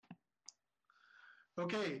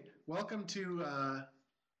Okay, welcome to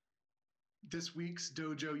this week's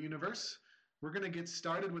Dojo Universe. We're going to get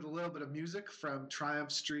started with a little bit of music from Triumph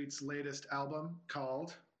Street's latest album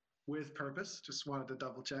called With Purpose. Just wanted to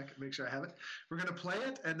double check and make sure I have it. We're going to play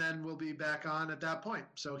it and then we'll be back on at that point.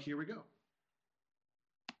 So here we go.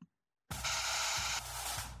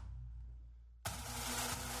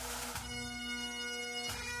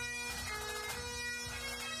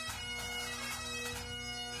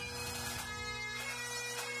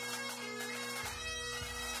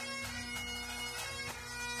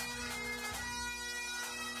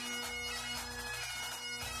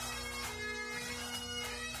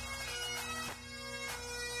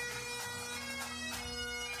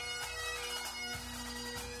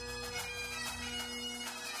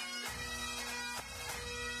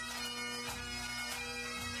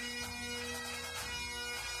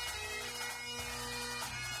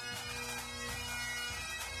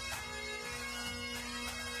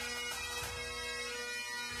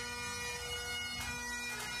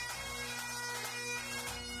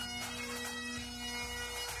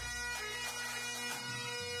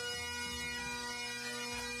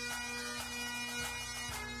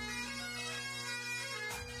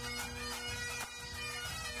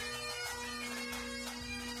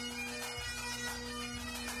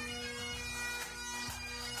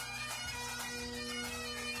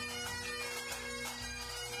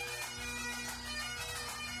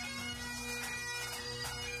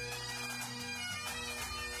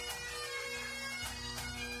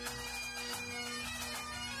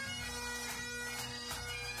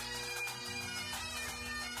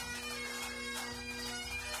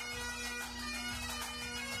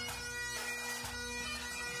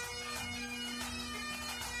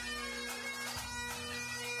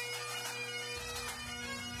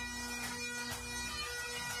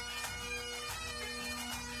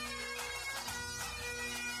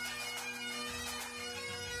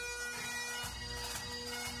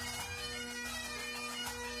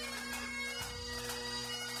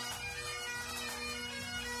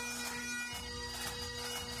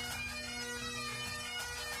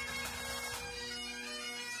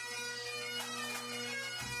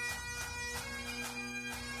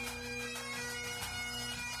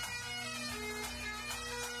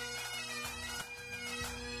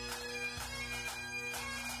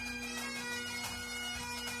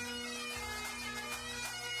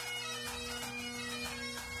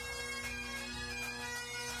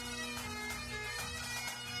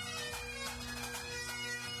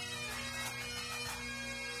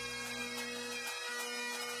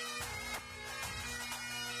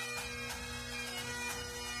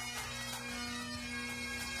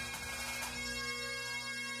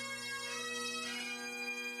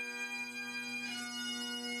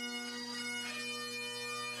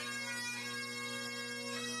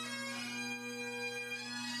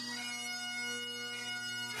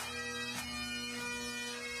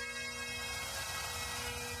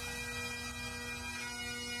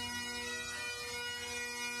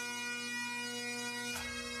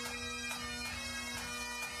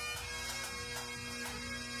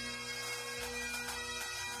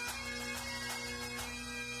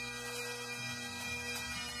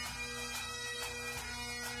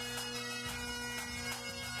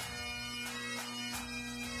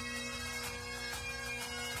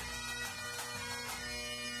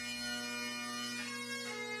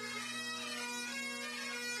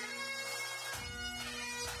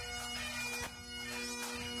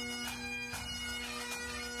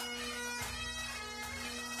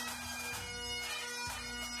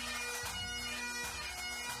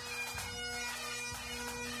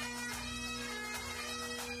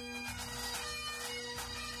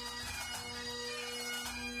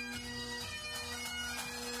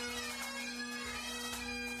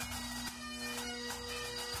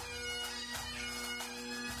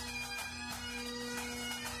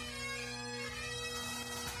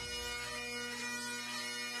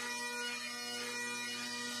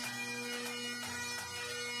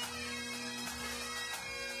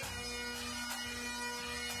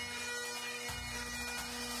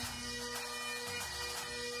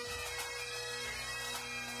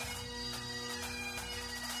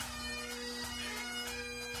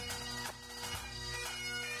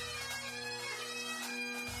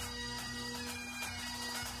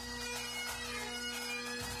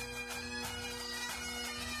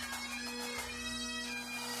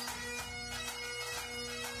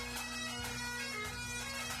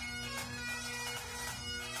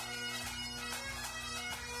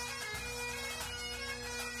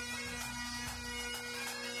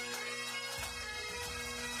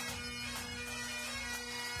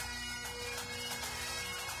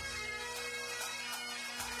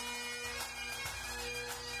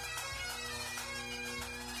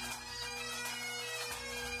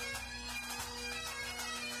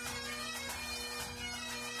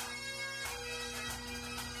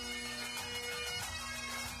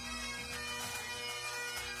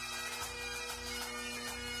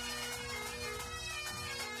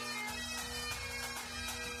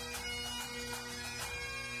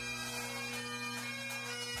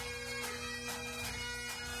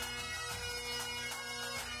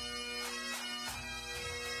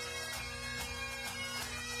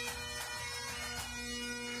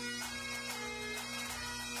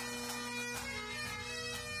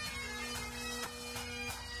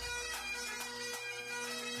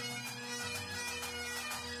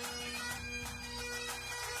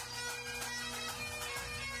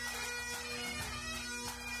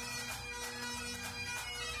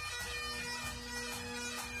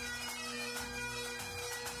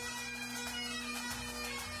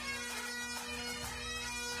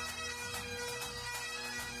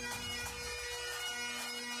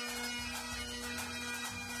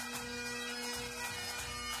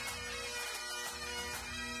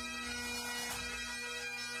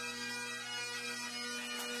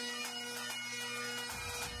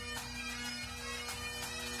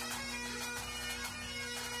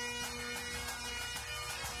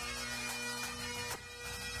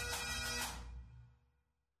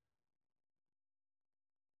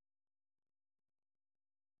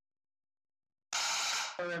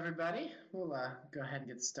 Hello, everybody. We'll go ahead and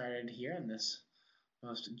get started here on this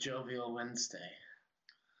most jovial Wednesday.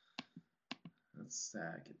 Let's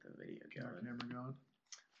get the video Get our going. camera going.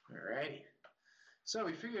 Alrighty. So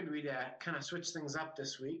we figured we'd kind of switch things up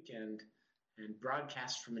this week and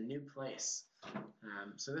broadcast from a new place.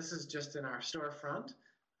 So this is just in our storefront.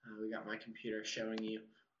 We got my computer showing you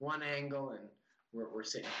one angle, and we're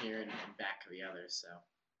sitting here in back of the other. So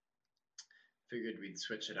figured we'd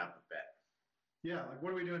switch it up a bit. Yeah, like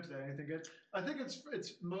what are we doing today? Anything good? I think it's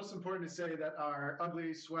most important to say that our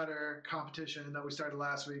ugly sweater competition that we started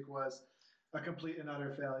last week was a complete and utter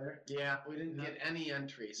failure. Yeah, we didn't get any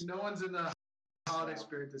entries. No one's in the holiday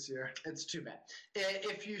spirit this year. It's too bad.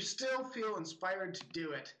 If you still feel inspired to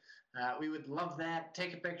do it, we would love that.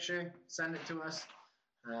 Take a picture, send it to us.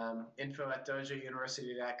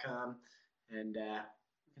 info@dojouniversity.com, and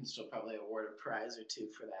we can still probably award a prize or two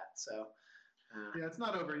for that. So yeah, it's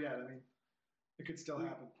not over yet. I mean, it could still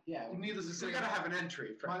happen. Yeah, needless to say, we gotta have an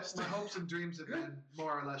entry first. My hopes and dreams have been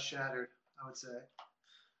more or less shattered, I would say.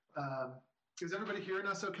 Is everybody hearing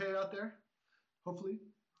us okay out there? Hopefully.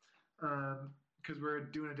 Because we're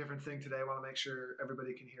doing a different thing today. I want to make sure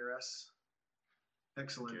everybody can hear us.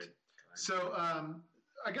 Excellent. Good. So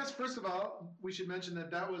I guess first of all, we should mention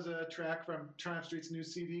that was a track from Triumph Street's new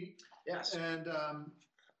CD. Yes. And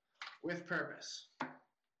With Purpose.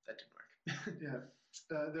 That didn't work. yeah.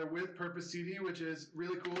 Their With Purpose CD, which is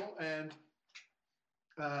really cool, and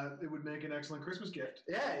it would make an excellent Christmas gift.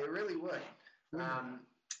 Yeah, it really would.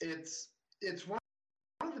 It's one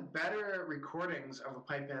of the better recordings of a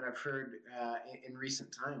pipe band I've heard in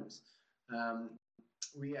recent times.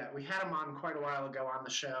 We had them on quite a while ago on the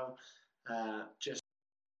show, just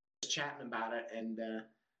chatting about it, and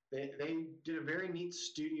they did a very neat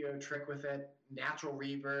studio trick with it, natural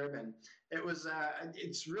reverb, and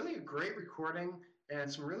it's really a great recording and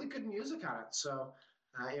some really good music on it. So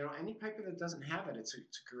any pipe band that doesn't have it, it's a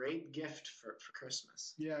great gift for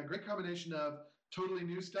Christmas. Yeah, a great combination of totally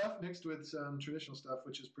new stuff mixed with some traditional stuff,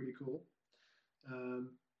 which is pretty cool.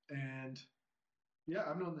 And yeah,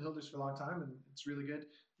 I've known the Hilders for a long time, and it's really good.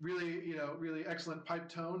 Really, really excellent pipe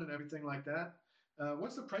tone and everything like that.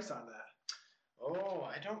 What's the price on that? Oh,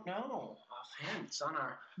 I don't know offhand. It's on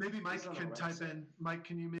our. Maybe Mike can type in. Mike,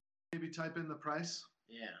 can you maybe type in the price?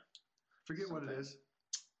 Yeah. Forget what it is.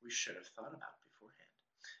 We should have thought about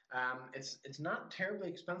beforehand. It's not terribly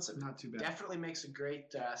expensive. Not too bad. Definitely makes a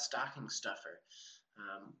great stocking stuffer.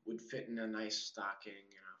 Would fit in a nice stocking,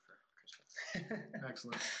 for Christmas.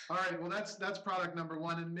 Excellent. All right. Well, that's product number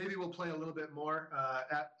one, and maybe we'll play a little bit more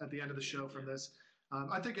at the end of the show from this.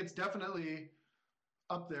 I think it's definitely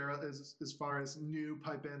up there as far as new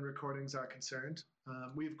pipe band recordings are concerned.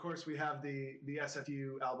 We have the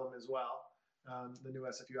SFU album as well. The new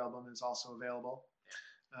SFU album is also available.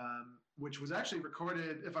 Which was actually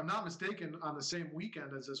recorded, if I'm not mistaken, on the same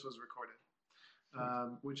weekend as this was recorded,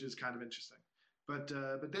 which is kind of interesting. But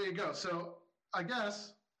there you go. So I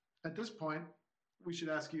guess at this point, we should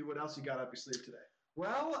ask you what else you got up your sleeve today.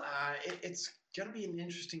 Well, it's going to be an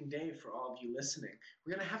interesting day for all of you listening.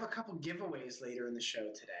 We're going to have a couple giveaways later in the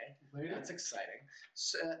show today. Later? That's exciting.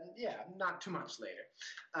 So, not too much later.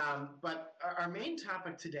 But our main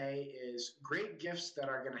topic today is great gifts that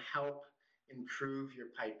are going to help improve your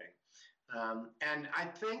piping. And I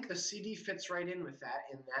think the CD fits right in with that,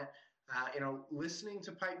 listening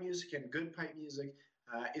to pipe music and good pipe music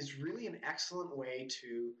is really an excellent way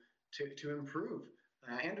to improve.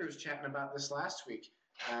 Andrew was chatting about this last week.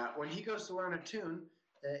 When he goes to learn a tune,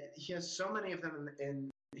 he has so many of them in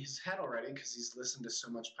his head already because he's listened to so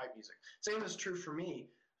much pipe music. Same is true for me.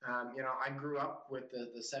 I grew up with the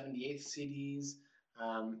 78th CDs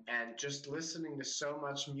and just listening to so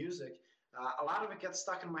much music. A lot of it gets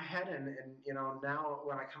stuck in my head, and now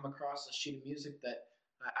when I come across a sheet of music that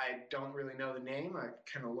I don't really know the name, I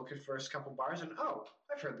kind of look at first couple bars and, oh,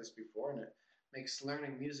 I've heard this before, and it makes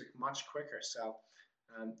learning music much quicker. So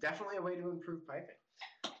definitely a way to improve piping.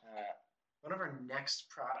 One of our next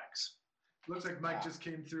products. Looks like Mike just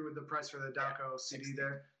came through with the price for the Dalco CD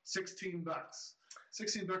there. $16.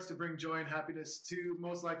 $16 to bring joy and happiness to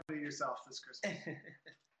most likely yourself this Christmas.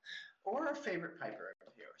 Or a favorite piper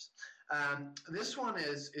of yours. This one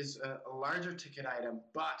is a larger ticket item,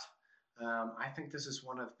 but I think this is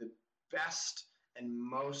one of the best and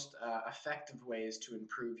most effective ways to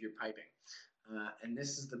improve your piping. And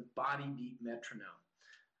this is the Body Beat Metronome.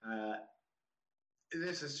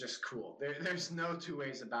 This is just cool. There's no two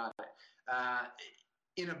ways about it.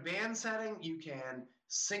 In a band setting, you can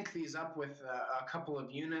sync these up with a couple of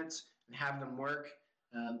units and have them work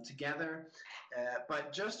together.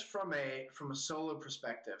 But just from a solo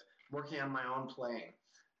perspective, working on my own playing,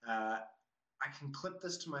 I can clip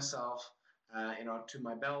this to myself, to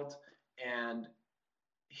my belt, and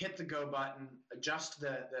hit the go button, adjust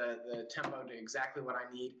the tempo to exactly what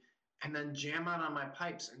I need, and then jam out on my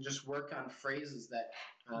pipes and just work on phrases that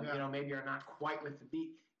maybe are not quite with the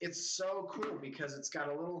beat. It's so cool because it's got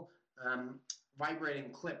a little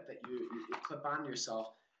vibrating clip that you clip onto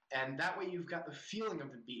yourself, and that way you've got the feeling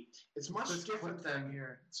of the beat. It's much different than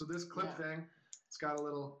here. So this clip thing, it's got a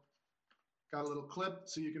little clip,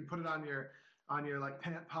 so you can put it on your like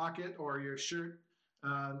pant pocket or your shirt,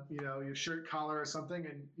 your shirt collar or something,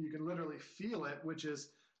 and you can literally feel it, which is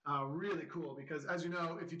really cool because, as you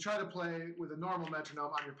know, if you try to play with a normal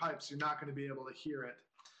metronome on your pipes, you're not going to be able to hear it.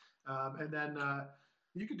 And then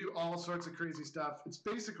you can do all sorts of crazy stuff. It's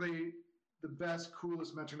basically the best,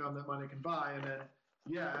 coolest metronome that money can buy. And then,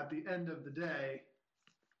 at the end of the day,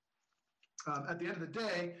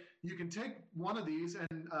 you can take one of these,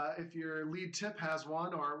 and if your lead tip has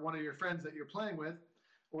one, or one of your friends that you're playing with,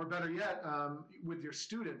 or better yet, with your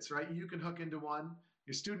students, right? You can hook into one,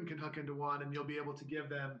 your student can hook into one, and you'll be able to give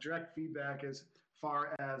them direct feedback as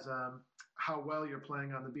far as how well you're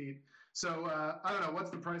playing on the beat. So I don't know, what's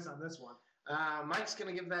the price on this one? Mike's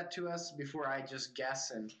going to give that to us before I just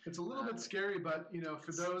guess. And it's a little bit scary, but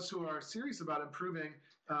for those who are serious about improving,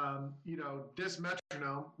 this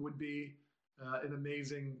metronome would be an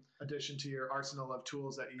amazing addition to your arsenal of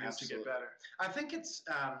tools that you use to get better. I think it's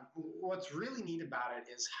what's really neat about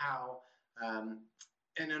it is how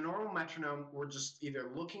in a normal metronome, we're just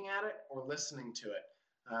either looking at it or listening to it.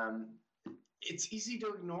 It's easy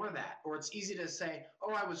to ignore that, or it's easy to say,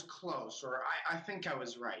 oh, I was close, or I think I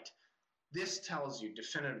was right. This tells you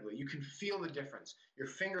definitively. You can feel the difference. Your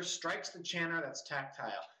finger strikes the chanter, that's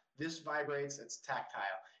tactile. This vibrates, it's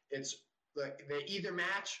tactile. They either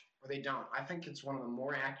match or they don't. I think it's one of the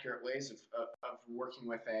more accurate ways of working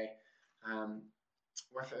with a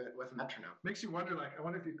metronome. Makes you wonder, I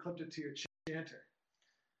wonder if you clipped it to your chanter.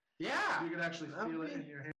 Yeah. If you could actually feel it in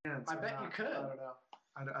your hands. I bet you could. I don't know.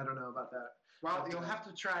 I don't know about that. Well, you'll have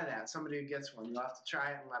to try that. Somebody who gets one, you'll have to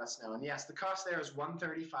try it and let us know. And yes, the cost there is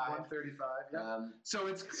 $135. $135. Yeah. So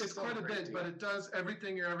it's quite a bit, but it does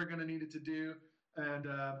everything you're ever going to need it to do, and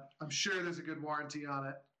I'm sure there's a good warranty on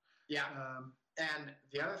it. Yeah. And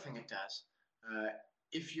the other thing it does,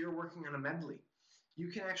 if you're working on a medley, you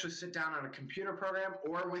can actually sit down on a computer program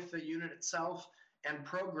or with the unit itself and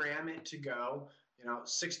program it to go,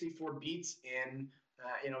 64 beats in,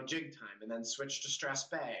 jig time, and then switch to stress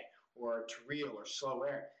bay or to reel or slow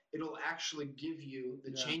air. It'll actually give you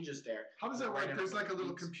the changes there. How does that work? There's like a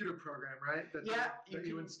little computer program, right? That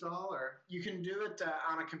you install, or you can do it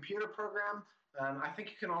on a computer program. I think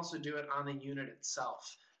you can also do it on the unit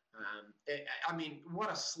itself. What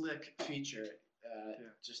a slick feature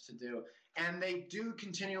just to do. And they do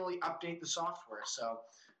continually update the software. So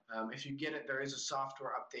if you get it, there is a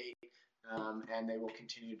software update, and they will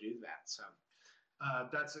continue to do that. So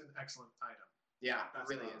that's an excellent item. Yeah, it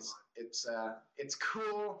really is. It's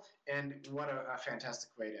cool, and what a fantastic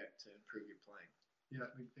way to improve your playing. Yeah,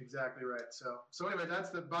 exactly right. So anyway, that's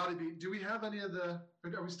the body beat. Do we have any of the?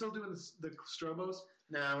 Are we still doing the strobos?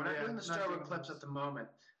 No, we're not doing the strobo clips at the moment.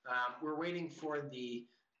 We're waiting for the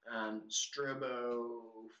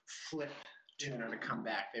strobo flip tuner to come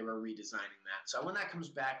back. They were redesigning that. So when that comes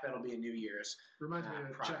back, that'll be a New Year's. Remind me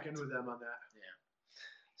to check in with them on that. Yeah.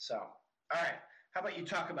 So, all right. How about you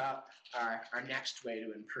talk about our next way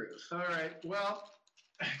to improve? All right. Well,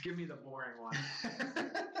 give me the boring one.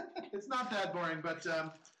 It's not that boring, but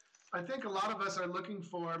I think a lot of us are looking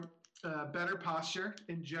for better posture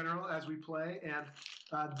in general as we play, and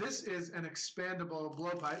this is an expandable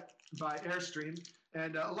blowpipe by Airstream,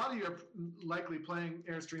 and a lot of you are likely playing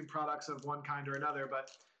Airstream products of one kind or another,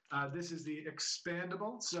 but this is the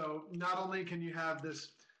expandable. So not only can you have this,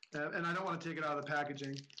 and I don't want to take it out of the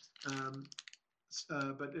packaging,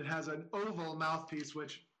 but it has an oval mouthpiece,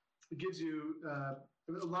 which gives you,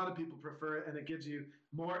 a lot of people prefer it, and it gives you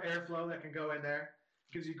more airflow that can go in there.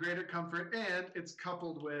 It gives you greater comfort, and it's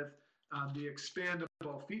coupled with the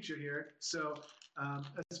expandable feature here. So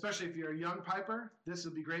especially if you're a young piper, this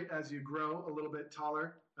would be great as you grow a little bit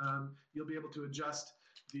taller. You'll be able to adjust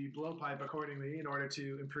the blowpipe accordingly in order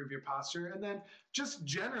to improve your posture. And then just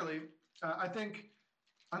generally, I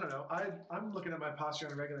don't know. I'm looking at my posture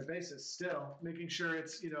on a regular basis still, making sure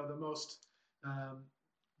it's, the most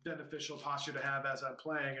beneficial posture to have as I'm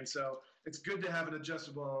playing. And so it's good to have an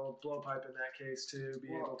adjustable blowpipe in that case to be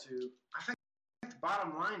able to. I think the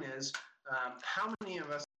bottom line is how many of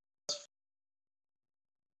us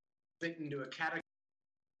fit into a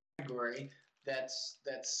category that's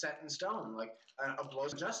set in stone. Like a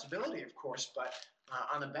blow's adjustability, of course, but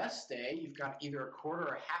on the best day, you've got either a quarter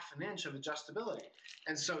or half an inch of adjustability.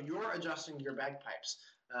 And so you're adjusting your bagpipes.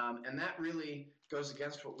 And that really goes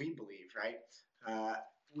against what we believe, right?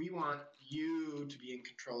 We want you to be in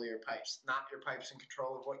control of your pipes, not your pipes in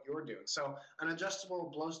control of what you're doing. So an adjustable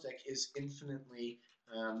blow stick is infinitely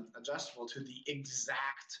adjustable to the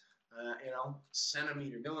exact,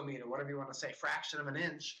 centimeter, millimeter, whatever you want to say, fraction of an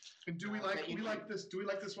inch. And do we like this? Do we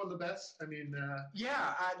like this one the best? I mean,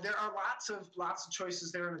 yeah, there are lots of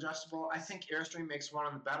choices there in adjustable. I think Airstream makes one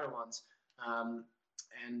of the better ones.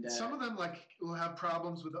 And some of them will have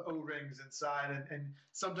problems with the O-rings inside, and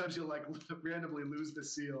sometimes you'll randomly lose the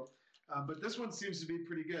seal. But this one seems to be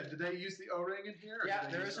pretty good. Did they use the O-ring in here? Yeah,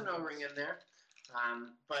 there is an O-ring in there.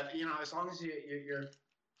 But as long as you're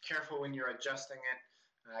careful when you're adjusting it,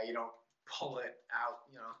 you don't pull it out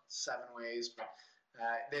 7 ways. But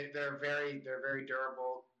they're very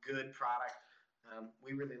durable, good product.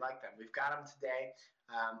 We really like them. We've got them today.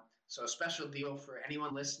 So a special deal for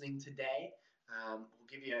anyone listening today. We'll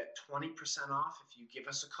give you 20% off if you give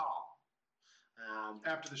us a call.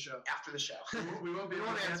 After the show. After the show. We won't be able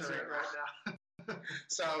to answer it right now.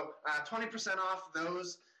 So 20% off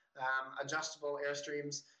those adjustable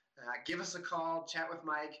Airstreams. Give us a call. Chat with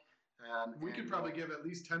Mike. We could probably give at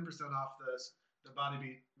least 10% off the Body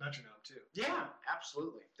Beat metronome too. Yeah,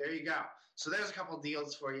 absolutely. There you go. So there's a couple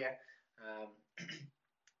deals for you.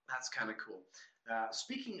 That's kind of cool.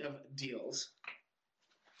 Speaking of deals.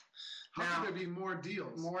 How could there be more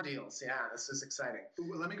deals? More deals, yeah. This is exciting.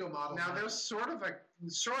 Ooh, let me go model. Now there's sort of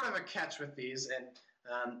a catch with these, and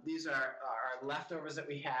these are leftovers that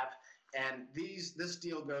we have, and this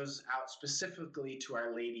deal goes out specifically to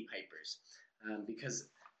our lady pipers, because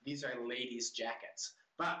these are ladies' jackets.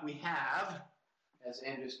 But we have, as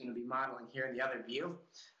Andrew's going to be modeling here in the other view,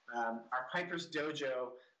 our Piper's Dojo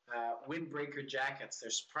windbreaker jackets.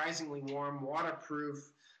 They're surprisingly warm,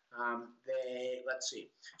 waterproof.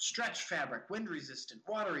 Stretch fabric, wind resistant,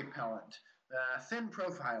 water repellent, thin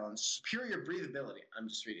profile, and superior breathability. I'm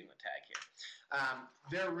just reading the tag here.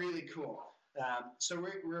 They're really cool. So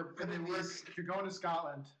we're putting these. If you're going to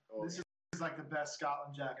Scotland, this is like the best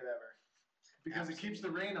Scotland jacket ever, because Absolutely. It keeps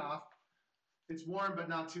the rain off. It's warm but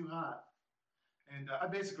not too hot. And I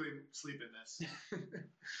basically sleep in this.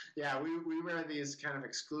 Yeah, we wear these kind of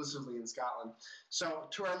exclusively in Scotland. So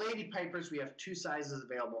to our lady pipers, we have 2 sizes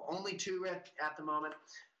available. Only 2 at the moment.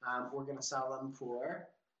 We're going to sell them for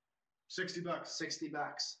 $60.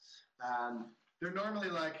 $60. They're normally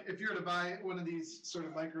if you were to buy one of these sort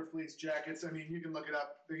of micro fleece jackets, I mean, you can look it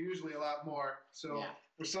up. They're usually a lot more. So yeah.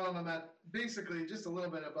 We're selling them at basically just a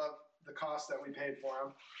little bit above the cost that we paid for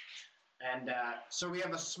them. And so we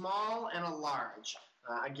have a small and a large.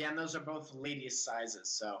 Again, those are both ladies'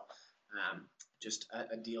 sizes. So just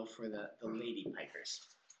a deal for the lady pipers.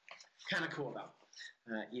 Kind of cool,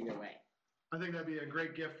 though, either way. I think that'd be a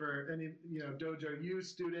great gift for any Dojo U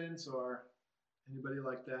students or anybody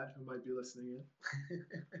like that who might be listening in.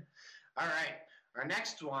 All right. Our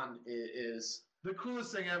next one is the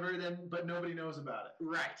coolest thing ever, but nobody knows about it.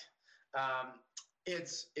 Right.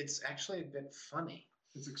 It's actually a bit funny.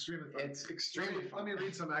 It's extremely funny. It's extremely funny. Let me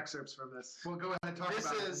read some excerpts from this. We'll go ahead and talk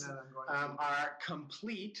about it. This is our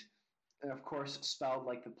complete, and of course spelled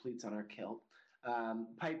like the pleats on our kilt,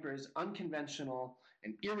 Piper's unconventional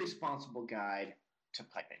and irresponsible guide to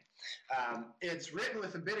piping. It's written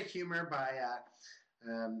with a bit of humor by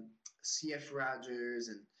C.F. Rogers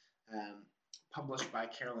and published by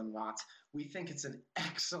Carolyn Watts. We think it's an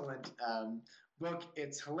excellent book.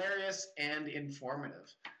 It's hilarious and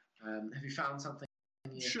informative. Have you found something?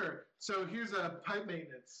 Sure. So here's a pipe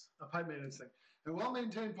maintenance thing. A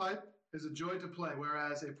well-maintained pipe is a joy to play,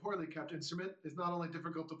 whereas a poorly kept instrument is not only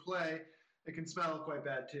difficult to play, it can smell quite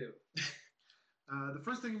bad too. The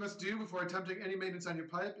first thing you must do before attempting any maintenance on your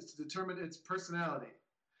pipe is to determine its personality.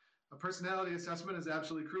 A personality assessment is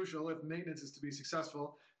absolutely crucial if maintenance is to be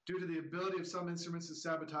successful, due to the ability of some instruments to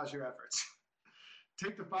sabotage your efforts.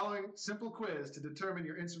 Take the following simple quiz to determine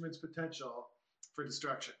your instrument's potential for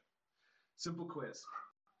destruction. Simple quiz.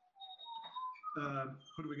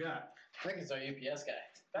 Who do we got? I think it's our UPS guy.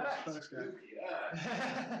 Thanks, guy. UPS.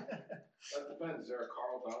 That depends. Is there a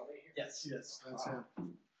Carl Donnelly here? Yes. Yes, that's him.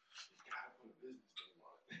 You gotta put a business name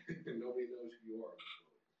on it. Nobody knows who you are.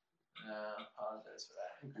 Apologize for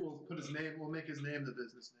that. We'll put his name. We'll make his name the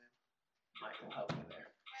business name. Mike will help you there.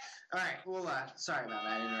 All right. Well, sorry about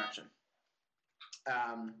that interruption.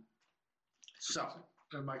 So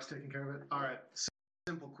Mike's taking care of it. All right.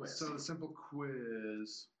 Simple quiz. So the simple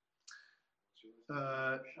quiz.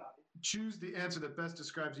 Choose the answer that best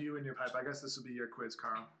describes you and your pipe. I guess this will be your quiz,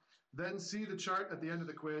 Carl. Then see the chart at the end of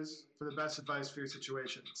the quiz for the best advice for your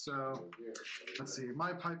situation. So let's see.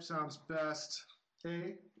 My pipe sounds best.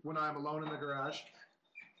 A, when I'm alone in the garage.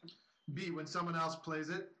 B, when someone else plays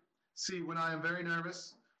it. C, when I am very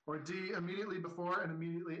nervous. Or D, immediately before and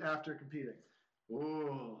immediately after competing.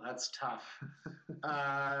 Ooh, that's tough.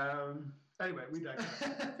 Anyway, we digress.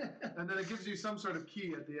 And then it gives you some sort of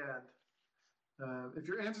key at the end. If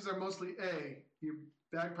your answers are mostly A, your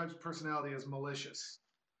bagpipe's personality is malicious.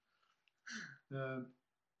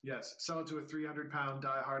 Yes, sell it to a 300-pound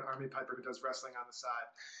die-hard army piper who does wrestling on the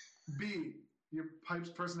side. B, your pipe's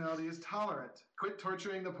personality is tolerant. Quit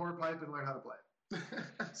torturing the poor pipe and learn how to play.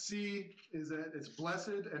 C is that it's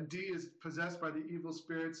blessed, and D is possessed by the evil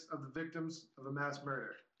spirits of the victims of a mass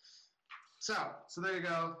murder. So there you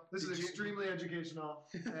go. This is extremely educational,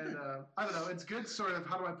 and I don't know. It's good, sort of.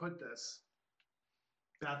 How do I put this?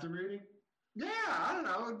 Bathroom reading? Yeah, I don't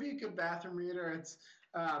know. It would be a good bathroom reader. It's,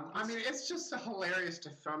 I mean, it's just hilarious to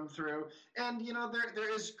thumb through, and you know,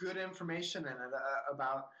 there is good information in it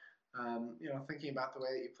about, you know, thinking about the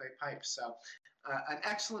way that you play pipes. So, an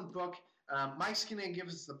excellent book. Mike's going to give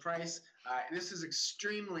us the price. This is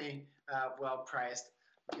extremely well priced.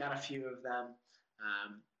 We got a few of them,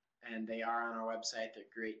 and they are on our website. They're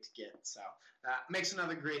great to get. So, makes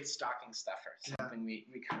another great stocking stuffer. Something we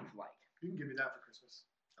kind of like. You can give me that for Christmas.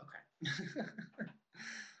 Okay.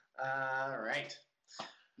 All right.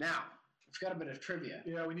 Now, we've got a bit of trivia.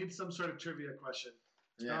 Yeah, we need some sort of trivia question.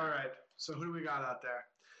 Yeah. All right. So who do we got out there?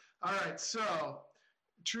 All right. So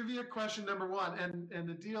trivia question number one, and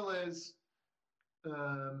the deal is,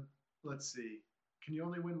 let's see. Can you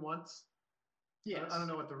only win once? Yes. I don't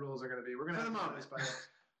know what the rules are going to be. We're going to For the have to moment. do this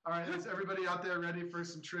by. All right. Is everybody out there ready for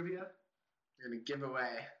some trivia? We're going to give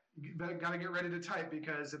away. You got to get ready to type,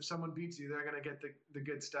 because if someone beats you, they're going to get the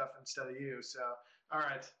good stuff instead of you. So, all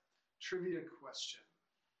right. Trivia question.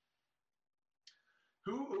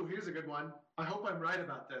 Here's a good one. I hope I'm right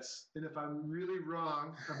about this. And if I'm really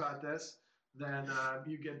wrong about this, then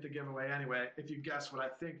you get the giveaway anyway. If you guess what I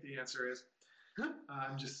think the answer is.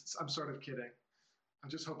 I'm sort of kidding. I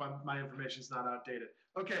just hope my information's not outdated.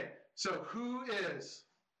 Okay, so who is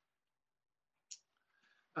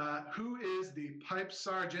the pipe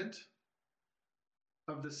sergeant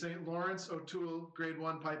of the St. Lawrence O'Toole Grade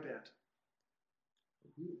 1 Pipe Band?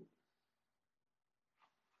 Ooh.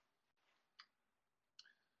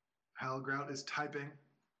 Hal Grout is typing.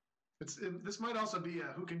 This might also be a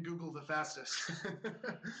who can Google the fastest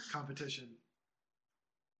competition.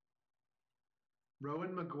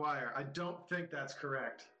 Rowan McGuire. I don't think that's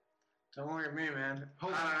correct. Don't look at me, man.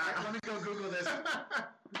 Hold on. Let me go Google this.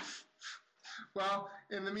 Well,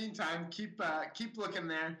 in the meantime, keep looking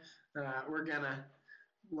there. We're gonna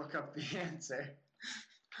look up the answer.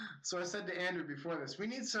 So I said to Andrew before this, we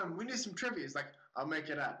need some trivia. He's like, I'll make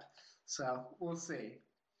it up. So we'll see.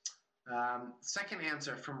 Second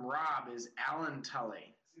answer from Rob is Alan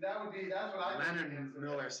Tully. See, that's what I Leonard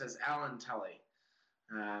Miller says Alan Tully.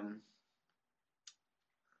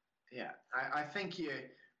 Yeah, I think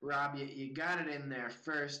Rob, you got it in there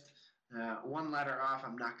first. One letter off,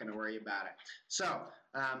 I'm not going to worry about it. So,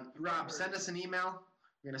 Rob, send us an email.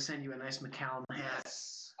 We're going to send you a nice McCallum hat.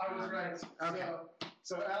 Yes, I was right. Okay.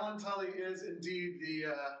 So Alan Tully is indeed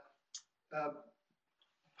the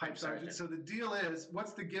pipe sergeant. So the deal is,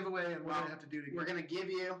 what's the giveaway, and what do I have to do to get We're going to give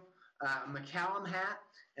you a McCallum hat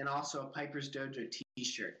and also a Piper's Dojo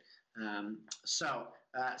T-shirt. So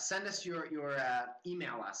send us your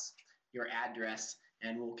email us your address,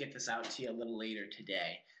 and we'll get this out to you a little later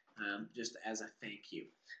today, just as a thank you.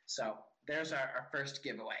 So there's our first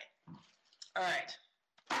giveaway. All right.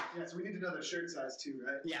 Yeah, so we need to know the shirt size too,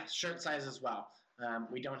 right? Yeah, shirt size as well.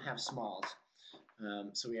 We don't have smalls,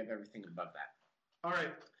 so we have everything above that. All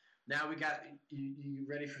right. Now we got you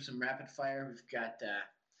ready for some rapid fire? We've got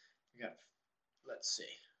let's see,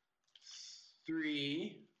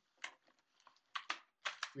 three.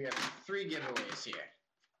 We have three giveaways here.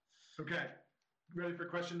 Okay. Ready for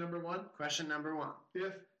question number one? Question number one.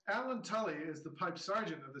 If Alan Tully is the pipe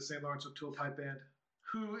sergeant of the St. Lawrence O'Toole Pipe Band,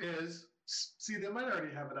 who is? See, they might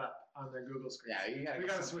already have it up on their Google screen. Yeah, we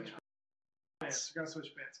gotta switch bands. We gotta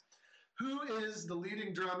switch bands. Who is the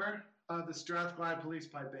leading drummer of the Strathclyde Police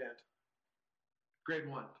Pipe Band? Grade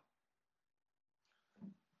 1.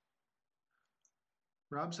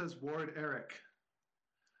 Rob says Ward Eric.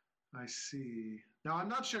 I see. Now, I'm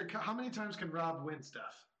not sure. How many times can Rob win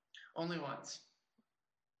stuff? Only once.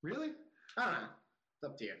 Really? I don't know. It's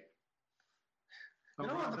up to you. You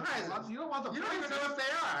don't want the prizes. You don't want the prizes. You don't even know what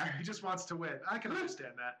they are. He just wants to win. I can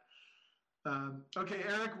understand that. Okay,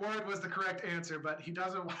 Eric Ward was the correct answer, but he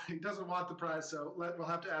doesn't want the prize, so we'll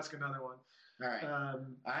have to ask another one. All right.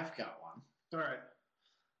 Um, I've got one. all right.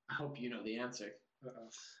 I hope you know the answer.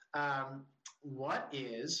 Uh-oh. What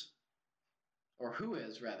is, or who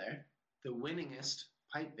is rather, the winningest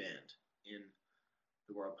pipe band in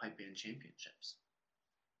the World Pipe Band Championships?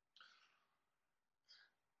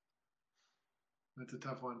 That's a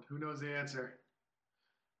tough one. Who knows the answer?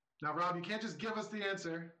 Now, Rob, you can't just give us the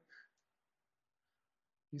answer.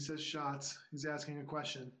 He says shots. He's asking a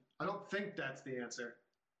question. I don't think that's the answer.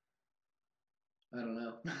 I don't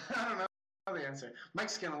know. I don't know the answer.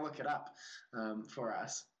 Mike's gonna look it up for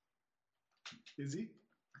us. Is he?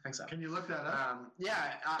 I think so. Can you look that up?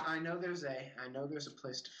 Yeah, I know there's a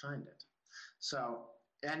place to find it. So,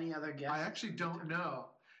 any other guess? I actually don't know.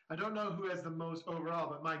 I don't know who has the most overall,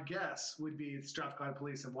 but my guess would be Strathclyde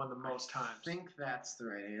Police have won the most times. I think that's the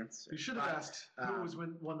right answer. You should have asked who was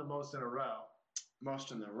won the most in a row.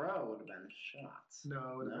 Most in the row would have been shots. No,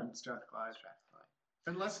 it would have been Strathclyde.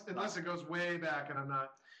 Strathclyde. Unless it goes way back and I'm not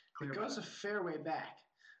clear. It goes a fair way back.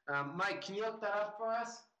 Mike, can you look that up for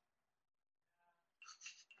us?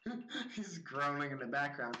 He's groaning in the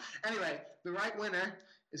background. Anyway, the right winner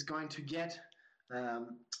is going to get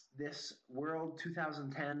this World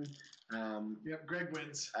 2010 Yep, Greg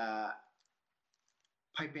wins.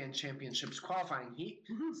 Pipe Band Championships qualifying heat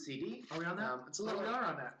CD. Are we on that? It's a little. We are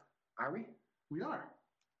on that. Are we? We are.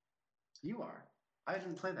 You are. I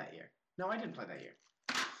didn't play that year. No, I didn't play that year.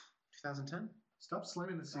 2010. Stop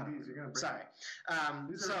slamming the CDs. You're gonna break. Sorry.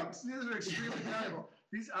 These are extremely valuable.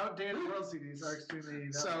 These outdated World CDs are extremely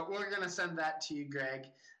valuable. So we're gonna send that to you, Greg.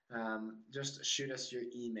 Just shoot us your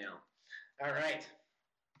email. All right.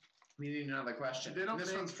 We need another question. They don't this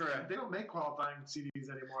make, one's for. They don't make qualifying CDs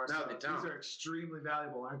anymore. No, so they don't. These are extremely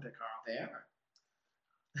valuable, aren't they, Carl? They are.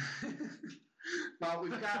 Well,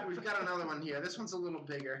 we've got another one here. This one's a little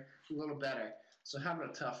bigger, a little better. So how about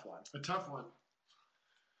a tough one? A tough one.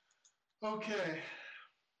 Okay.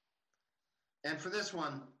 And for this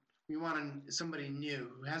one, we want somebody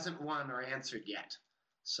new who hasn't won or answered yet.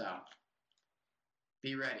 So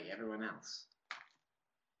be ready, everyone else.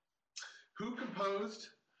 Who composed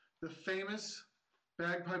the famous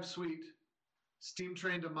bagpipe suite, Steam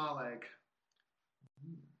Train to Mallaig?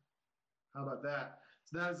 How about that?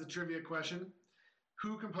 So that is a trivia question.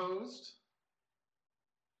 Who composed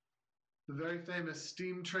the very famous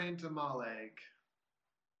Steam Train to Mallaig?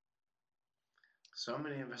 So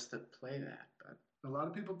many of us that play that, but A lot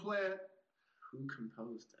of people play it. who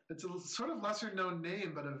composed it? It's a sort of lesser known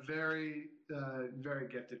name, but a very, very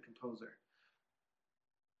gifted composer.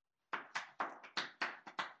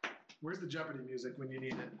 Where's the Jeopardy music when you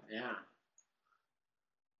need it? Yeah.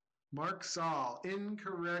 Mark Saul.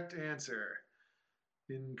 Incorrect answer.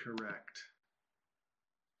 Incorrect.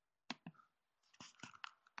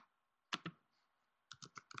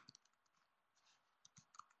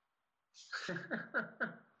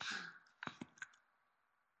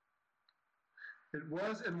 It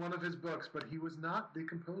was in one of his books, but he was not the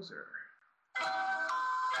composer.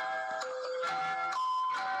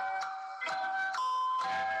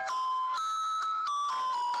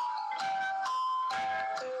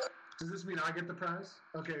 Does this mean I get the prize?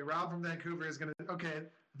 Okay, Rob from Vancouver is going to... Okay,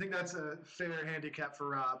 I think that's a fair handicap for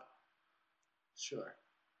Rob. Sure.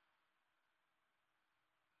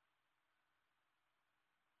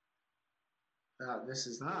 This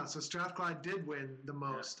is So Strathclyde did win the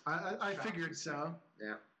most. Yeah. I figured so.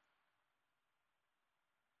 Yeah.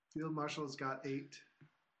 Field Marshal's got 8.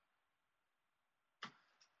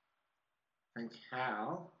 I think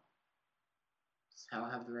Hal. Does Hal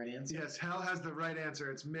have the right answer? Yes, Hal has the right answer.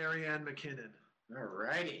 It's Marianne McKinnon. All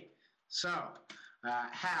righty. So,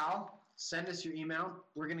 Hal, send us your email.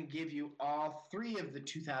 We're going to give you all 3 of the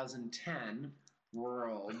 2010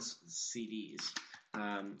 World's CDs.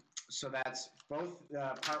 So that's both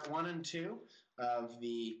part 1 and 2 of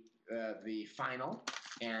the final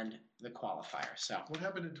and the qualifier. So, What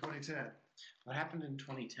happened in 2010? what happened in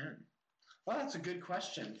 2010? Well, that's a good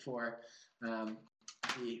question for the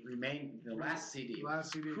last CD.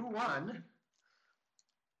 Last CD. Who won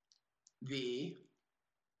the?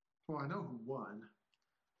 Well, I know who won.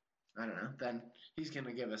 I don't know. Then he's going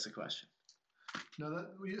to give us a question. No,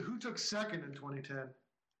 who took second in 2010? I'm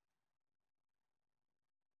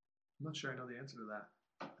not sure I know the answer to that.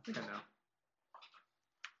 I think I know.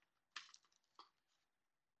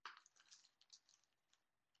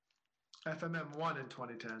 FMM won in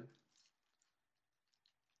 2010.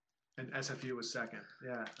 And SFU was second.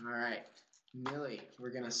 Yeah. All right, Millie,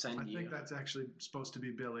 we're going to send I you. think that's actually supposed to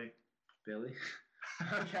be Billy. Billy.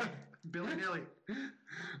 Okay. Billy nilly.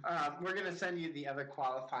 We're gonna send you the other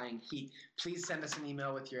qualifying heat. Please send us an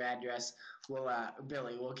email with your address. We'll,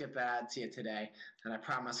 Billy, we'll get that to you today, and I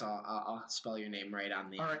promise I'll spell your name right on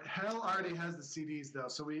the. All right, Hell already has the CDs though,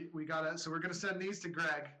 so we gotta. So we're gonna send these to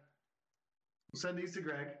Greg. We'll send these to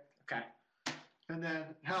Greg, Okay. and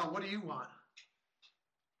then Hell, what do you want?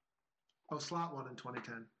 Oh, slot one in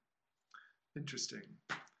 2010. Interesting.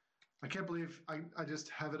 I can't believe I just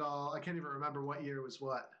have it all. I can't even remember what year was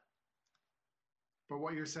what. But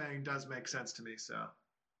what you're saying does make sense to me, so.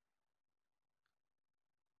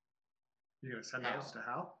 You're going to send those to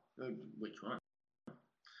Hal? Which one?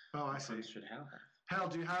 Oh, I Which see. ones should Hal have? Hal,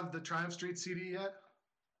 do you have the Triumph Street CD yet?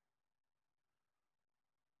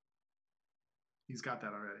 He's got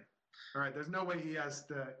that already. All right, there's no way he has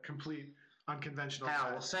the complete unconventional. Hal,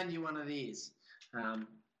 Triumph. we'll send you one of these.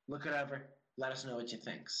 Look it over. Let us know what you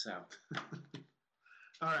think. So. All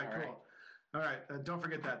right, All cool. right. All right, don't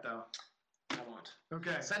forget that though. I won't.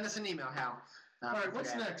 Okay. Send us an email, Hal. All right, with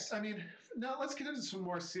what's your next? I mean, now let's get into some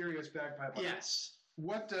more serious bagpipe. Yes.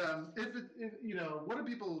 What if you know, what are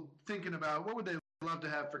people thinking about? What would they love to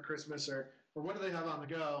have for Christmas, or what do they have on the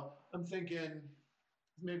go? I'm thinking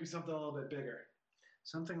maybe something a little bit bigger.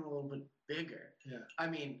 Something a little bit bigger. Yeah. I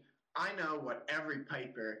mean, I know what every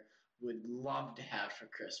piper would love to have for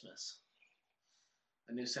Christmas.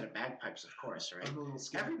 A new set of bagpipes, of course, right? I'm a little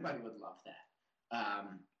scared. Everybody would love that.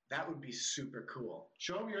 That would be super cool.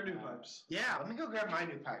 Show me your new pipes. Yeah, let me go grab my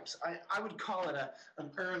new pipes. I would call it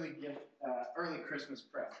an early gift, early Christmas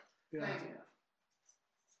present. Yeah. Thank you.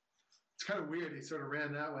 It's kind of weird. He sort of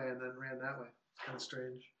ran that way and then ran that way. It's kind of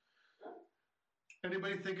strange.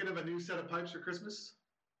 Anybody thinking of a new set of pipes for Christmas?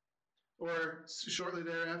 Or shortly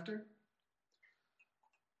thereafter?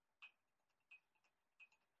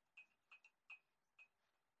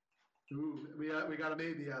 Ooh, we got a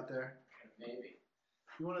maybe out there. Maybe.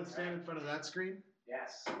 You want to stand in front of that screen?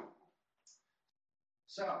 Yes.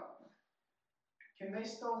 So, can you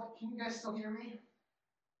guys still hear me?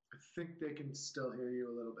 I think they can still hear you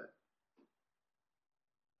a little bit.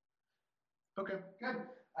 Okay. Good.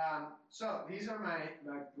 So these are my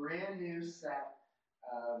brand new set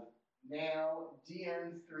of Nail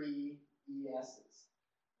DN3 ESs.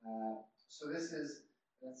 So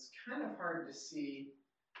it's kind of hard to see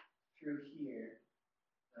through here.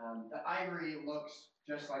 The ivory looks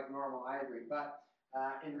just like normal ivory, but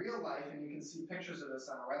in real life, and you can see pictures of this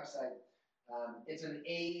on our website, it's an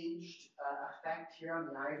aged effect here on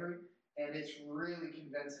the ivory, and it's really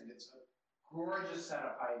convincing. It's a gorgeous set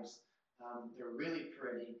of pipes. They're really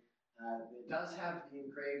pretty. It does have the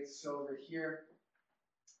engraved silver here,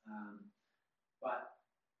 but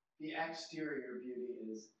the exterior beauty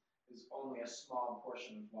is only a small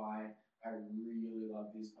portion of why I really love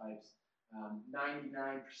these pipes.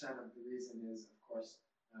 99% of the reason is, of course,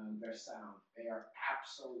 their sound. They are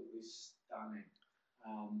absolutely stunning.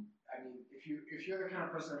 I mean, if you're the kind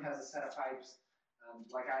of person that has a set of pipes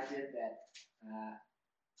like I did that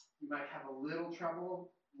you might have a little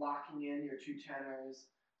trouble locking in your two tenors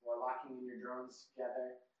or locking in your drones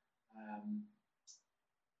together,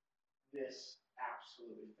 this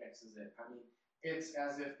absolutely fixes it. I mean, it's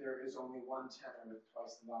as if there is only one tenor with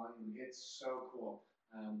twice the volume. It's so cool.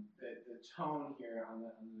 The tone here on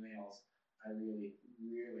the nails, I really,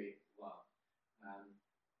 really love.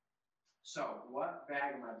 So, what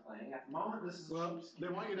bag am I playing? At the moment, this is. Well, they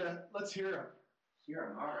want you to, let's hear them. Hear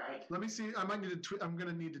them, all right. Let me see. I'm going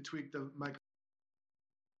to need to tweak the microphone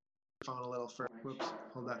a little first. Whoops,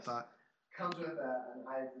 hold that thought. Comes with an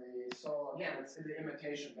ivory sole. Again, it's the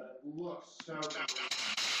imitation, but it looks so good.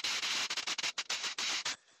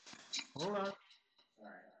 Hold on.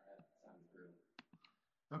 Sorry, that sounds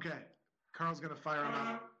rude. Okay, Carl's going to fire them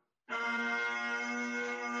up.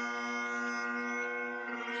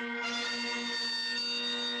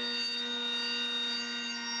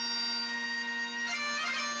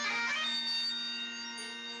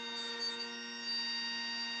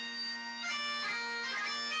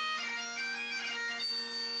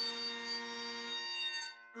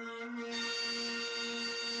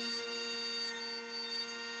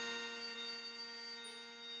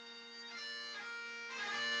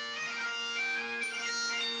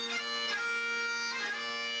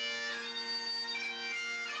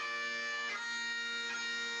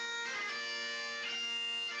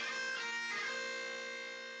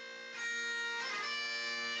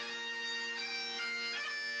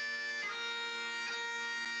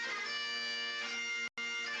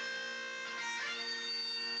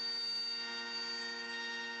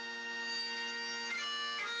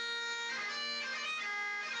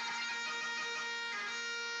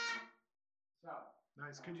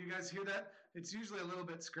 Nice. Could you guys hear that? It's usually a little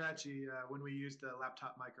bit scratchy when we use the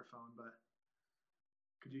laptop microphone, but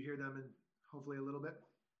could you hear them in hopefully a little bit?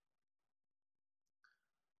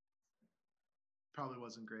 Probably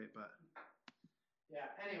wasn't great, but Yeah.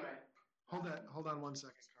 Anyway. hold on 1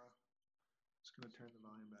 second, Carl. Just gonna turn the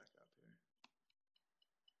volume back up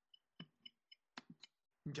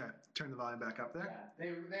here. Okay, turn the volume back up there. Yeah,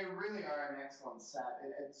 they really are an excellent set.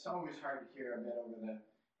 It's always hard to hear a bit over the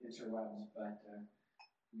interwebs, but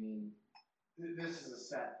I mean, this is a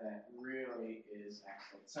set that really is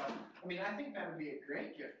excellent. So, I mean, I think that would be a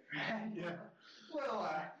great gift. Yeah. Little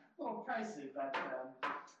pricey, but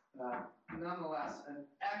nonetheless, an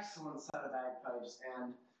excellent set of bagpipes.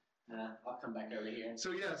 And I'll come back over here.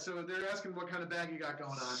 So yeah, so they're asking what kind of bag you got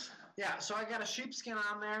going on. Yeah, so I got a sheepskin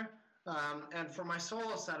on there. And for my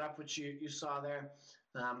solo setup, which you saw there,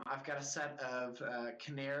 I've got a set of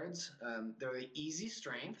Canards. They're the easy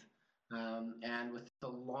strength and with the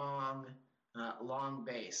long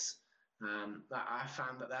bass. I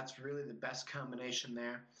found that that's really the best combination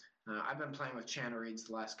there. I've been playing with channel reeds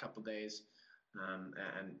the last couple days and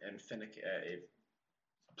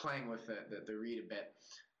playing with the reed a bit.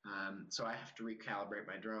 So I have to recalibrate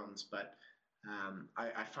my drones, but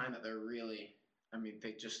I find that they're really, I mean,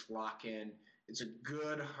 they just lock in. It's a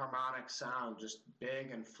good harmonic sound, just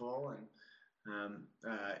big and full. And,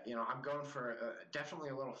 you know, I'm going for definitely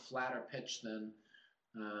a little flatter pitch than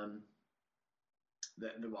a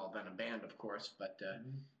band, of course. But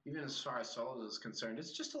even as far as solos is concerned,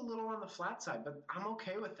 it's just a little on the flat side. But I'm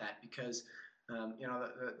okay with that because, you know,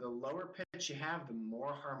 the lower pitch you have, the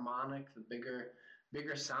more harmonic, the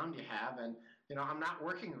bigger sound you have. And, you know, I'm not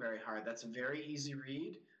working very hard. That's a very easy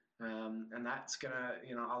read. And that's going to,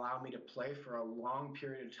 you know, allow me to play for a long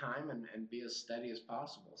period of time and be as steady as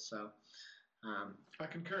possible. So I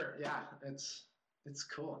concur. Yeah, it's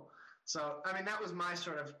cool. So, I mean, that was my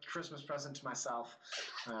sort of Christmas present to myself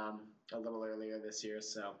a little earlier this year.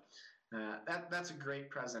 So that's a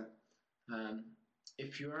great present.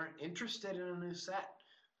 If you're interested in a new set,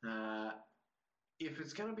 if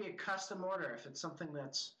it's going to be a custom order, if it's something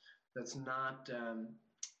that's not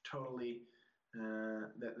totally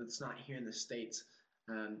that's not here in the States,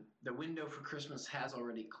 the window for Christmas has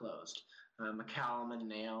already closed. McCallum and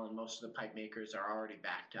Nail and most of the pipe makers are already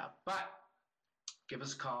backed up. But give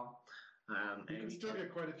us a call. You can still get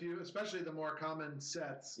quite a few, especially the more common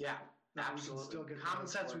sets. Yeah, absolutely. Still get common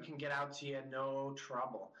sets we can get out to you, no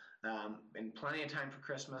trouble. And plenty of time for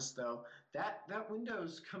Christmas, though. That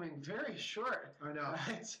window's coming very short. I know.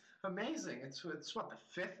 It's amazing. It's what, the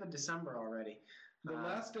 5th of December already. The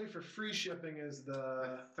last day for free shipping is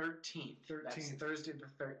the 13th. 13th. That's Thursday the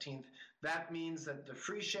 13th. That means that the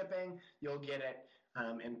free shipping, you'll get it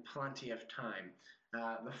in plenty of time.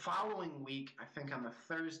 The following week, I think on the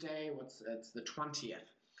Thursday, it's the 20th,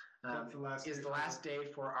 is the last day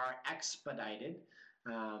for our expedited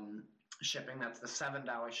shipping. That's the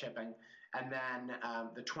 $7 shipping. And then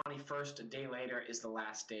the 21st, a day later, is the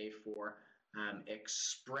last day for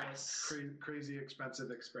express. Crazy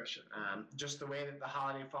expensive expression. Just the way that the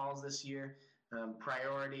holiday falls this year,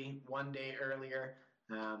 priority 1 day earlier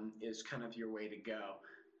is kind of your way to go.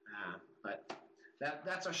 But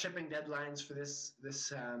that's our shipping deadlines for this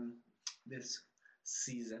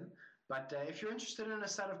season. But if you're interested in a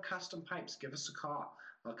set of custom pipes, give us a call.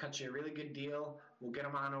 I'll cut you a really good deal. We'll get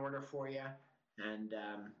them on order for you, and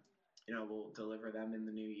you know, we'll deliver them in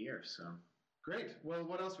the new year. So great. Well,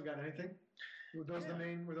 what else we got? Anything? Were those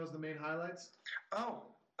the main highlights? Oh,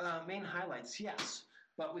 main highlights, yes.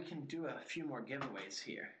 But we can do a few more giveaways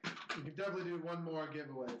here. We can definitely do one more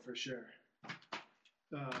giveaway for sure.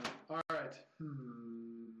 All right.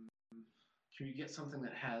 Can you get something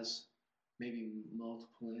that has maybe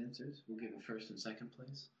multiple answers? We'll give it first and second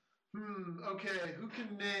place. Okay. Who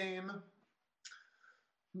can name?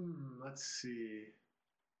 Let's see.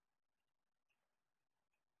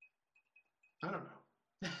 I don't know.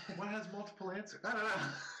 What has multiple answers? I don't know.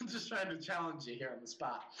 I'm just trying to challenge you here on the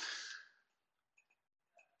spot.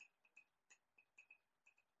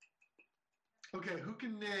 Okay, who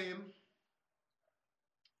can name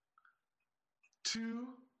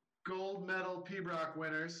 2 gold medal PBrock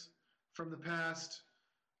winners from the past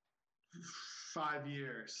 5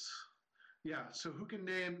 years? Yeah, so who can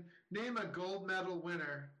name a gold medal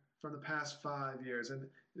winner from the past 5 years? And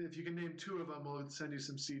if you can name 2 of them, we'll send you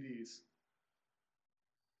some CDs.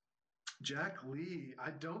 Jack Lee,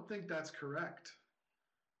 I don't think that's correct.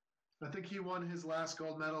 I think he won his last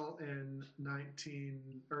gold medal in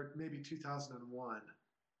 2001.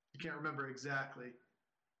 I can't remember exactly.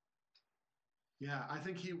 Yeah, I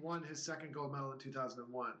think he won his second gold medal in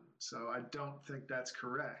 2001. So I don't think that's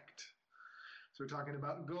correct. we're talking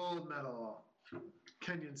about gold medal.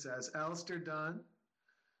 Kenyon says Alistair Dunn.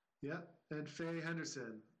 Yep. And Faye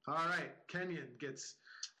Henderson. All right. Kenyon gets,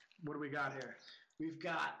 what do we got here? We've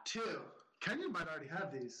got 2. Kenyon might already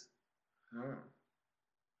have these. Oh,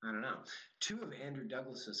 I don't know. 2 of Andrew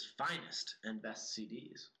Douglas's finest and best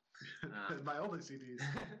CDs. My only CDs.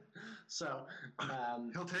 So,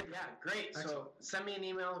 He'll take yeah, great. Excellent. So send me an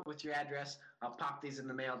email with your address. I'll pop these in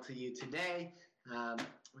the mail to you today.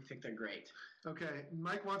 We think they're great. Okay,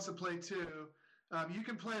 Mike wants to play too. You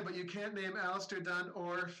can play, but you can't name Alistair Dunn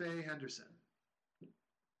or Faye Henderson.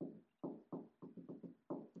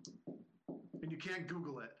 And you can't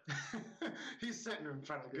Google it. He's sitting in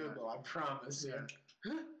front of Yeah. Google, I promise. Yeah.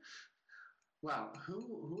 Wow,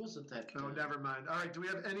 who was it that? Oh, never mind. All right, do we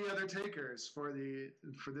have any other takers for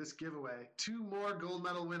this giveaway? 2 more gold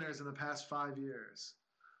medal winners in the past 5 years.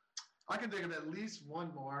 I can think of at least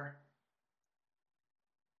one more.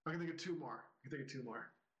 I can think of 2 more.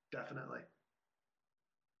 Definitely.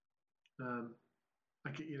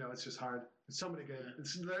 It's just hard. It's so many good.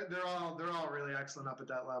 They're all really excellent up at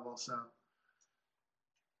that level. So,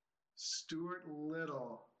 Stuart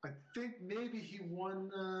Little. I think maybe he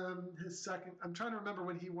won his second. I'm trying to remember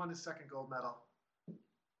when he won his second gold medal.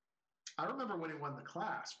 I remember when he won the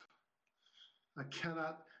clasp. I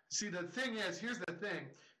cannot see. The thing is, here's the thing.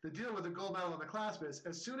 The deal with the gold medal and the clasp is,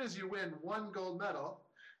 as soon as you win 1 gold medal,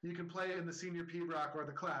 you can play in the senior Pibroch or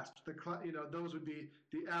the clasp. Those would be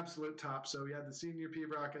the absolute top. So you had the senior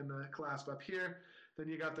Pibroch and the clasp up here. Then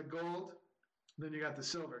you got the gold. Then you got the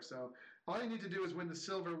silver. So all you need to do is win the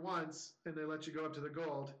silver once, and they let you go up to the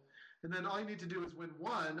gold. And then all you need to do is win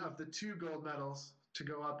 1 of the 2 gold medals to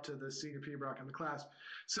go up to the senior Pibroch and the clasp.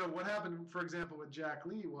 So what happened, for example, with Jack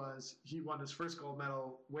Lee was he won his first gold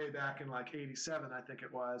medal way back in like 87, I think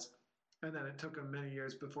it was. And then it took him many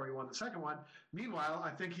years before he won the second one. Meanwhile,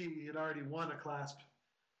 I think he had already won a clasp,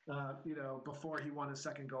 before he won his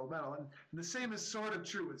second gold medal. And the same is sort of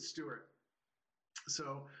true with Stuart.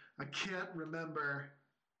 So I can't remember.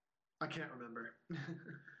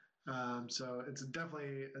 So it's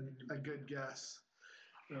definitely a good guess.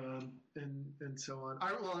 And so on.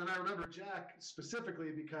 And I remember Jack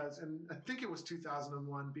specifically because, and I think it was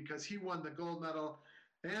 2001, because he won the gold medal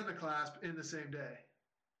and the clasp in the same day.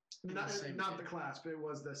 Not the clasp, it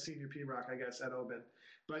was the senior Pibroch, I guess, at Oban.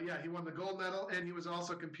 But yeah, he won the gold medal, and he was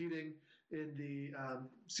also competing in the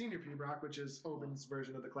senior Pibroch, which is Oban's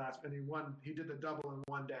version of the clasp, and he did the double in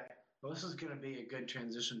 1 day. Well, this is going to be a good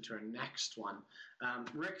transition to our next one.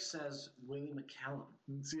 Rick says Willie McCallum.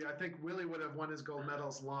 See, I think Willie would have won his gold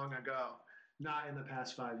medals long ago, not in the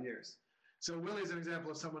past 5 years. So Willie's an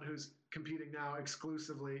example of someone who's competing now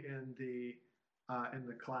exclusively in the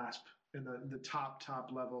clasp, in the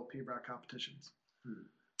top level Pibroch competitions.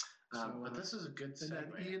 But this is a good segue. And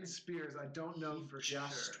then Ian Spears, I don't know for sure. He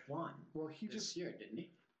just won. Well, he this year, didn't he?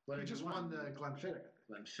 He just won the Glenfiddich.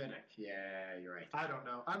 Glenfiddich, yeah, you're right. I don't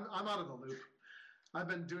know. I'm out of the loop. I've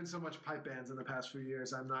been doing so much pipe bands in the past few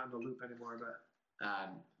years. I'm not in the loop anymore.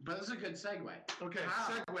 But this is a good segue. Okay,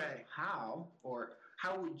 segue. How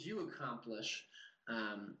would you accomplish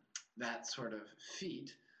that sort of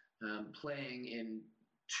feat, playing in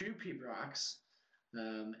 2 Pibrochs?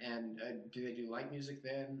 And do they do light music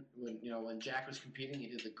then? When Jack was competing, he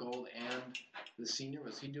did the gold and the senior.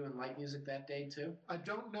 Was he doing light music that day too? I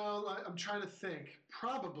don't know. I'm trying to think.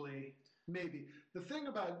 Probably, maybe. The thing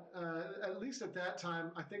about, at least at that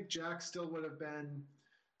time, I think Jack still would have been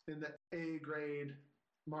in the A grade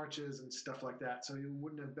marches and stuff like that. So he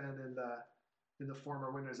wouldn't have been in the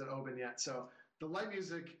former winners at Oban yet. So the light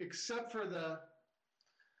music, except for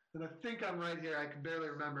and I think I'm right here, I can barely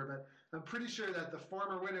remember, but I'm pretty sure that the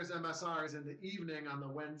former winners MSR is in the evening on the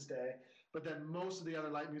Wednesday, but then most of the other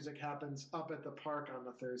light music happens up at the park on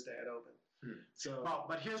the Thursday at Oban. So,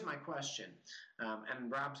 but here's my question,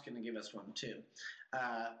 and Rob's going to give us one too.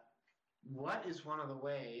 What is one of the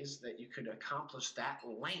ways that you could accomplish that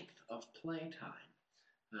length of playtime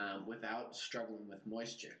without struggling with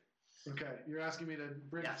moisture? Okay, you're asking me to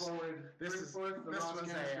bring forward the Ross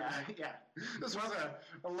canister. This was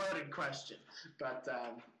a loaded question, but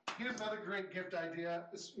here's another great gift idea,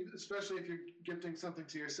 especially if you're gifting something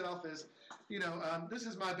to yourself. Is this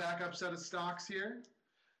is my backup set of stocks here.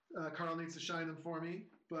 Carl needs to shine them for me,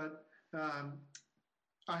 but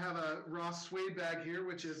I have a Ross suede bag here,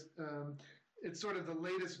 which is it's sort of the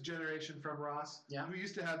latest generation from Ross. Yeah. We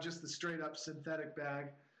used to have just the straight up synthetic bag,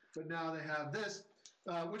 but now they have this.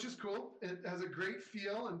 Which is cool. It has a great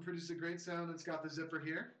feel and produces a great sound. It's got the zipper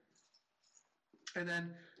here. And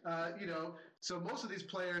then, so most of these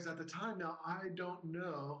players at the time now, I don't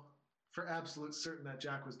know for absolute certain that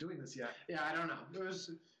Jack was doing this yet. Yeah, I don't know. There was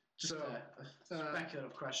Just So, a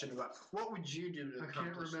speculative question about what would you do to I can't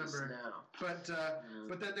accomplish this remember. now?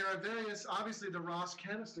 But then there are various. Obviously, the Ross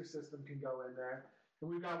canister system can go in there,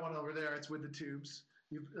 and we've got one over there. It's with the tubes.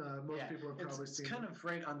 Most people have probably it's seen kind it. of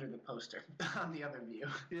right under the poster on the other view.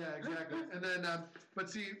 Yeah, exactly. And then,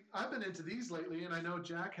 but see, I've been into these lately, and I know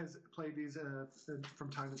Jack has played these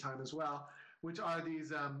from time to time as well, which are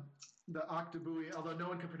these the Octobui, although no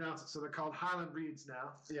one can pronounce it, so they're called Highland Reeds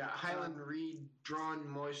now. Yeah, Highland Reed drawn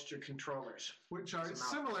moisture controllers. Which are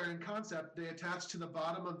similar in concept. They attach to the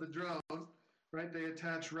bottom of the drone, right? They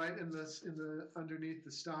attach right in the underneath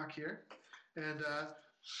the stock here, and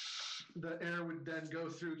the air would then go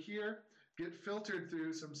through here, get filtered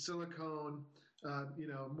through some silicone,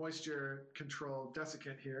 moisture control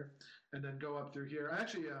desiccant here, and then go up through here.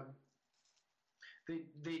 Actually,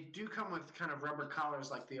 they do come with kind of rubber collars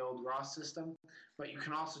like the old Ross system, but you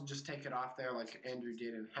can also just take it off there like Andrew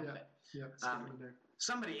did and hemp it. Yeah, stick them in there.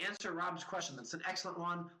 Somebody answer Rob's question. That's an excellent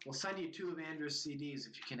one. We'll send you 2 of Andrew's CDs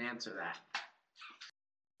if you can answer that.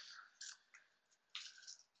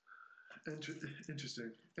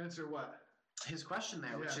 Interesting. Answer what? His question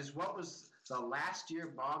there, which Yeah. is what was the last year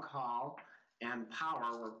Bog Hall and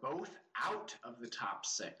Power were both out of the top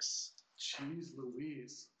 6? Jeez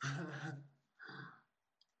Louise.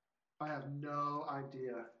 I have no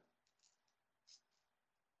idea.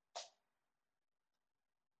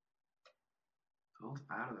 Both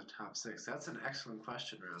out of the top 6. That's an excellent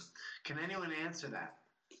question, Rob. Can anyone answer that?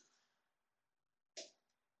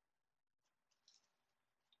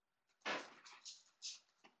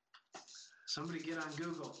 Somebody get on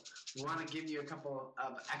Google. We want to give you a couple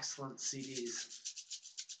of excellent CDs.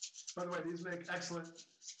 By the way, these make excellent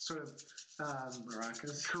sort of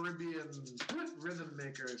Maracas. Caribbean rhythm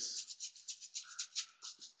makers.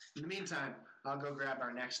 In the meantime, I'll go grab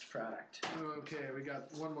our next product. Okay, we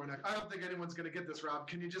got one more next. I don't think anyone's going to get this, Rob.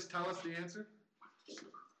 Can you just tell us the answer?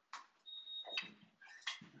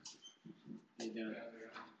 How you doing?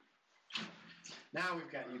 Now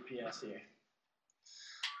we've got UPS here.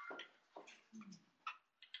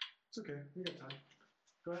 It's okay. We got time.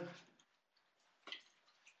 Go ahead.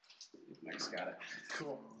 Mike's got it.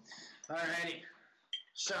 Cool. Alrighty.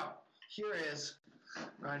 So, here is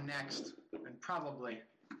our next, and probably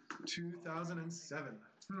 2007.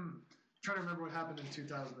 Trying to remember what happened in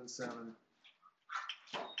 2007.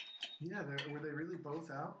 Yeah, were they really both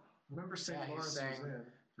out? I remember St. Yeah, he's Lawrence was saying-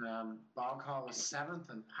 in. Bog Hall was 7th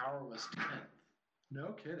and Power was 10th.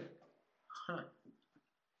 No kidding. Huh.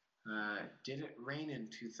 Did it rain in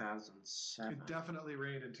 2007? It definitely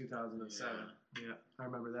rained in 2007. Yeah, I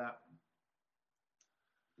remember that.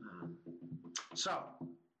 So,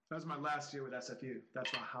 That was my last year with SFU.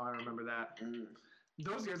 That's how I remember that.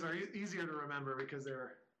 Those years are easier to remember because they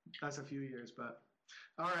were SFU years. But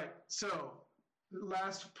all right, so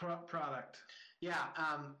last product. yeah,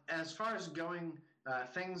 as far as going,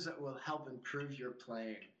 things that will help improve your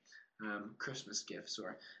playing, Christmas gifts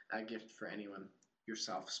or a gift for anyone,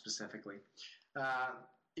 yourself specifically.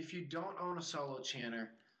 If you don't own a solo chanter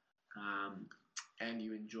and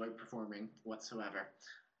you enjoy performing whatsoever,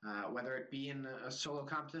 whether it be in a solo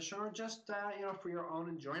competition or just for your own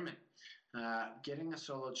enjoyment, getting a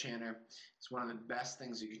solo chanter is one of the best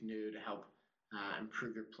things you can do to help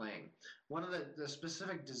improve your playing. One of the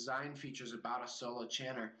specific design features about a solo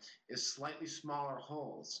chanter is slightly smaller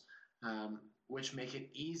holes, which make it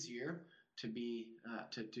easier to be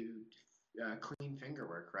to do clean finger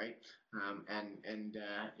work, right? And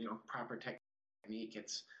proper technique.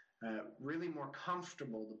 It's really more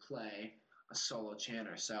comfortable to play a solo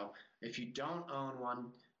chanter. So if you don't own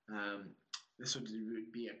one, this would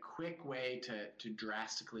be a quick way to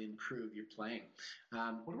drastically improve your playing.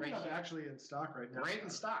 What do we have actually in stock right now? Right in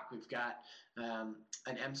stock, we've got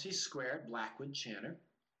an MC squared Blackwood chanter.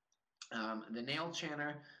 The nail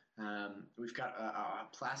chanter, we've got a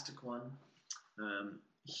plastic one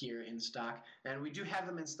here in stock. And we do have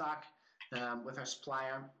them in stock with our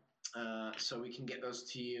supplier, so we can get those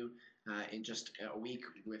to you in just a week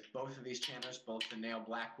with both of these chanters, both the nail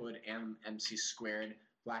Blackwood and MC squared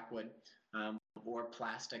Blackwood, or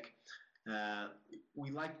plastic.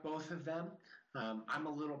 We like both of them. I'm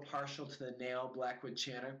a little partial to the nail Blackwood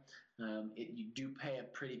chanter. You do pay a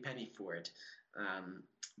pretty penny for it,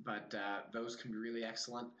 but those can be really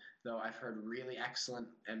excellent, though I've heard really excellent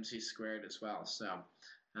MC squared as well. So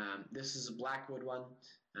this is a Blackwood one,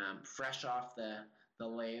 fresh off the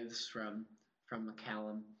lathes from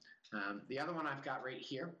McCallum. The other one I've got right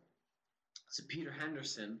here is a Peter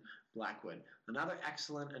Henderson Blackwood, another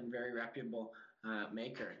excellent and very reputable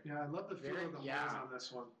maker. Yeah, I love the feel of the holes on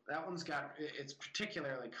this one. That one's it's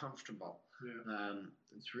particularly comfortable. Yeah.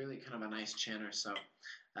 It's really kind of a nice chanter. So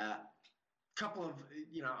couple of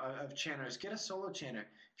of chanters. Get a solo chanter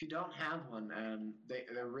if you don't have one.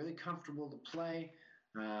 They're really comfortable to play.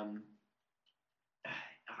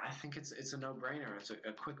 I think it's a no-brainer. It's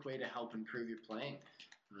a quick way to help improve your playing.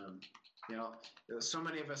 So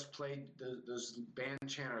many of us played those band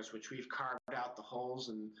chanters, which we've carved out the holes,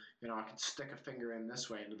 and I can stick a finger in this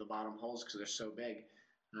way into the bottom holes because they're so big.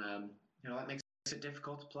 That makes it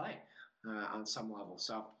difficult to play on some level.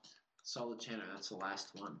 So, solo chanter, that's the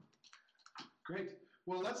last one. Great.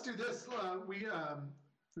 Well, let's do this. We've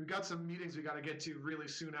got some meetings we got to get to really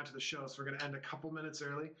soon after the show, so we're going to end a couple minutes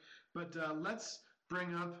early. But let's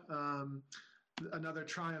bring up another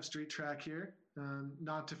Triumph Street track here.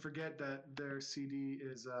 Not to forget that their CD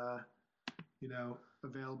is,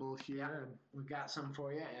 available here. Yeah, and we've got some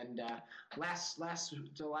for you. And last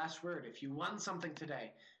word. If you won something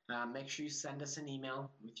today, make sure you send us an email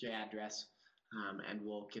with your address, and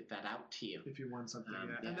we'll get that out to you. If you want something,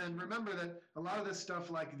 yeah. And then remember that a lot of this stuff,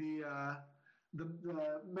 like the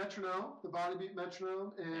metronome, the body beat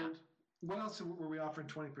metronome, and what else were we offering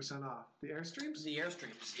 20% off? The Airstreams? The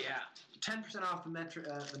Airstreams, yeah. 10% off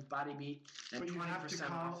the body beat, and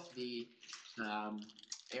 20% off the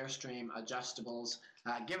Airstream adjustables.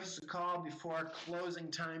 Give us a call before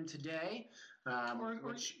closing time today. Or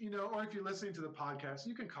if you're listening to the podcast,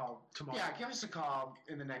 you can call tomorrow. Yeah, give us a call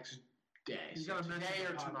in the next day. You got to mention today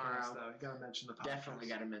the or podcast, tomorrow. Though. You got to mention the podcast. Definitely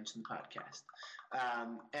got to mention the podcast.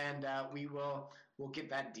 And we'll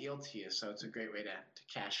get that deal to you. So it's a great way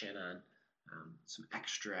to cash in on some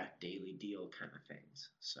extra daily deal kind of things.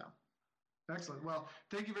 So excellent. Well,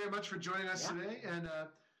 thank you very much for joining us today. And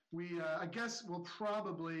I guess we'll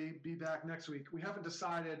probably be back next week. We haven't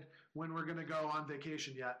decided when we're going to go on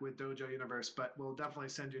vacation yet with Dojo Universe, but we'll definitely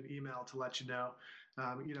send you an email to let you know.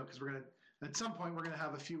 Because we're going to, at some point, we're going to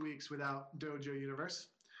have a few weeks without Dojo Universe.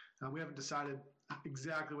 We haven't decided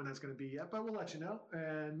exactly when that's going to be yet, but we'll let you know.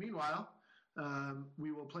 And meanwhile,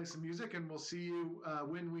 we will play some music, and we'll see you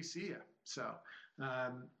when we see you. So,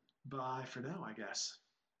 bye for now, I guess.